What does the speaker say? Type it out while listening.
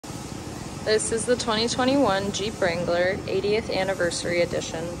This is the 2021 Jeep Wrangler 80th Anniversary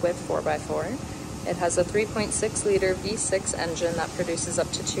Edition with 4x4. It has a 3.6 liter V6 engine that produces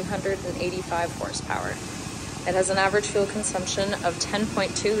up to 285 horsepower. It has an average fuel consumption of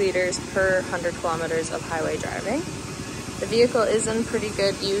 10.2 liters per 100 kilometers of highway driving. The vehicle is in pretty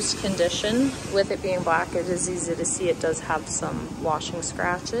good used condition. With it being black, it is easy to see it does have some washing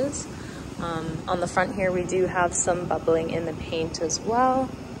scratches. On the front here, we do have some bubbling in the paint as well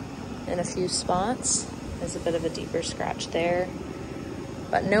in a few spots. There's a bit of a deeper scratch there,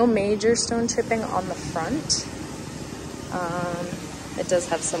 but no major stone chipping on the front. It does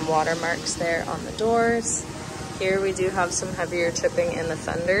have some watermarks there on the doors. Here we do have some heavier chipping in the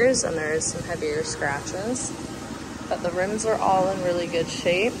fenders, and there is some heavier scratches. But the rims are all in really good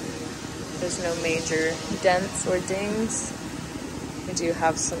shape. There's no major dents or dings. We do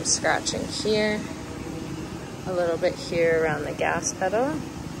have some scratching here, a little bit here around the gas pedal,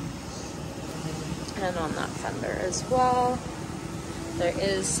 and on that fender as well. There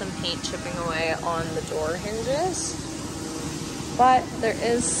is some paint chipping away on the door hinges, but there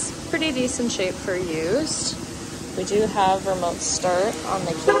is pretty decent shape for used. We do have remote start on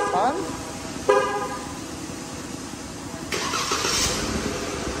the key fob,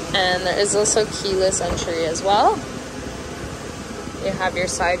 and there is also keyless entry as well. You have your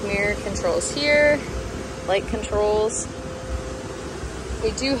side mirror controls here, light controls.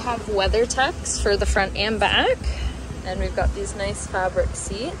 We do have weather techs for the front and back, and we've got these nice fabric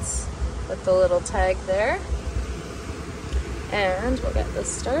seats with the little tag there. And we'll get this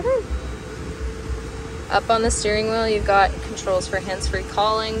started. Up on the steering wheel, you've got controls for hands-free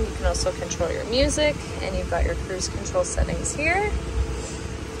calling. You can also control your music, and you've got your cruise control settings here.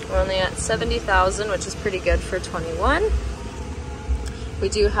 We're only at 70,000, which is pretty good for 21. We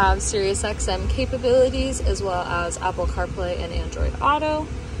do have Sirius XM capabilities, as well as Apple CarPlay and Android Auto.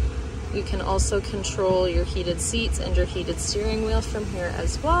 You can also control your heated seats and your heated steering wheel from here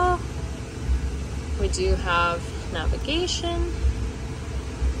as well. We do have navigation,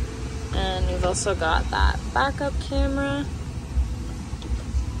 and we've also got that backup camera.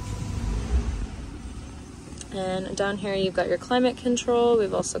 And down here you've got your climate control.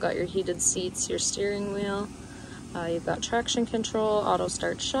 We've also got your heated seats, your steering wheel. You've got traction control, auto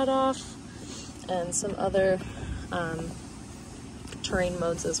start shut off, and some other terrain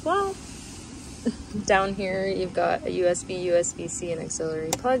modes as well. Down here you've got a USB, USB-C, and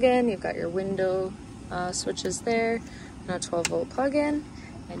auxiliary plug-in. You've got your window switches there, and a 12-volt plug-in,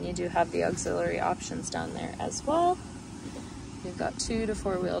 and you do have the auxiliary options down there as well. You've got 2 to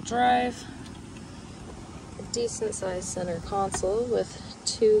 4-wheel drive, a decent sized center console with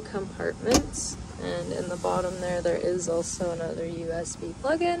 2 compartments. And in the bottom there is also another USB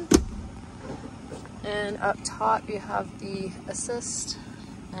plug-in. And up top you have the assist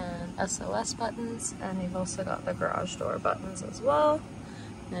and SOS buttons, and you've also got the garage door buttons as well.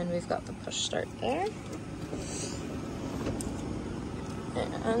 And we've got the push start there.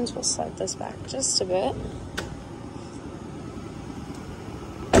 And we'll slide this back just a bit.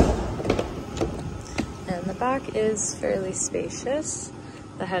 And the back is fairly spacious.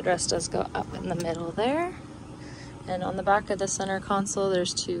 The headrest does go up in the middle there. And on the back of the center console,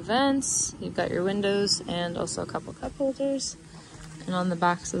 there's 2 vents. You've got your windows and also a couple cup holders. And on the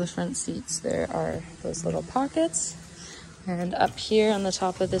backs of the front seats, there are those little pockets. And up here on the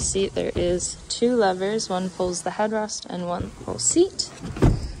top of the seat, there is 2 levers. One pulls the headrest and one pulls seat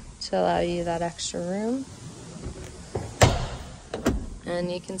to allow you that extra room.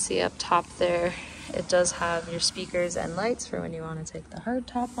 And you can see up top there, it does have your speakers and lights for when you want to take the hard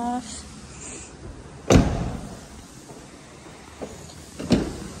top off.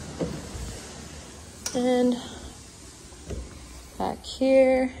 And back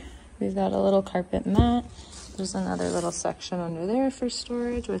here, we've got a little carpet mat. There's another little section under there for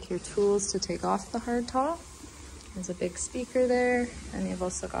storage with your tools to take off the hard top. There's a big speaker there, and you've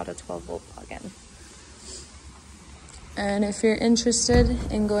also got a 12-volt plug-in. And if you're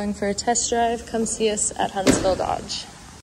interested in going for a test drive, come see us at Huntsville Dodge.